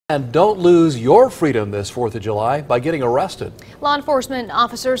And don't lose your freedom this 4th of July by getting arrested. Law enforcement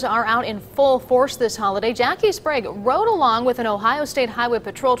officers are out in full force this holiday. Jackie Sprague rode along with an Ohio State Highway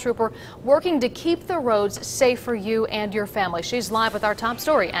Patrol trooper working to keep the roads safe for you and your family. She's live with our top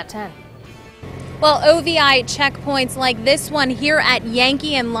story at 10. Well, OVI checkpoints like this one here at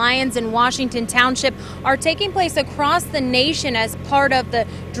Yankee and Lyons in Washington Township are taking place across the nation as part of the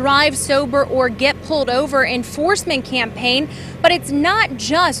Drive Sober or Get Pulled Over enforcement campaign. But it's not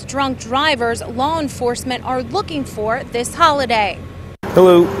just drunk drivers law enforcement are looking for this holiday.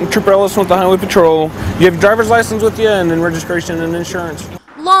 Hello, I'm Trooper Ellis with the Highway Patrol. You have your driver's license with you and then registration and insurance.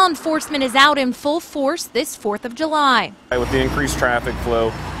 Law enforcement is out in full force this 4th of July. With the increased traffic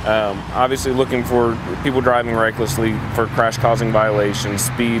flow, obviously looking for people driving recklessly for crash-causing violations,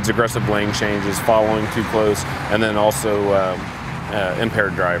 speeds, aggressive lane changes, following too close, and then also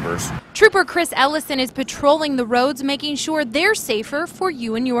impaired drivers. Trooper Chris Ellison is patrolling the roads, making sure they're safer for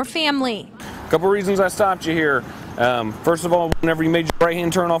you and your family. A couple reasons I stopped you here. First of all, whenever you made your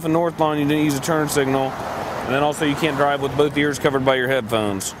right-hand turn off a north line, you didn't use a turn signal. And then also you can't drive with both ears covered by your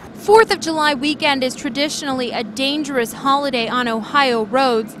headphones. 4th of July weekend is traditionally a dangerous holiday on Ohio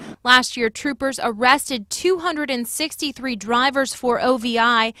roads. Last year, troopers arrested 263 drivers for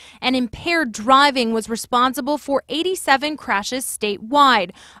OVI, and impaired driving was responsible for 87 crashes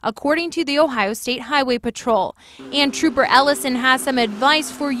statewide, according to the Ohio State Highway Patrol. And Trooper Ellison has some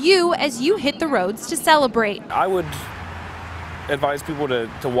advice for you as you hit the roads to celebrate. I would advise people to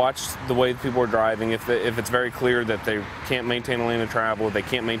watch the way people are driving. If it's very clear that they can't maintain a lane of travel, they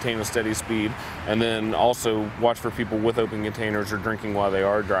can't maintain a steady speed, and then also watch for people with open containers or drinking while they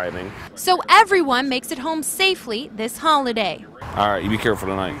are driving. So everyone makes it home safely this holiday. All right, you be careful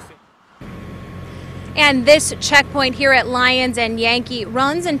tonight. And this checkpoint here at Lyons and Yankee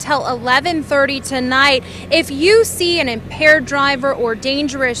runs until 11:30 tonight. If you see an impaired driver or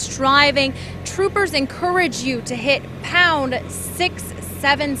dangerous driving, troopers encourage you to hit pound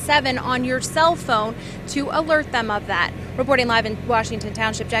 677 on your cell phone to alert them of that. Reporting live in Washington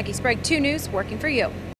Township, Jackie Sprague, 2 News, working for you.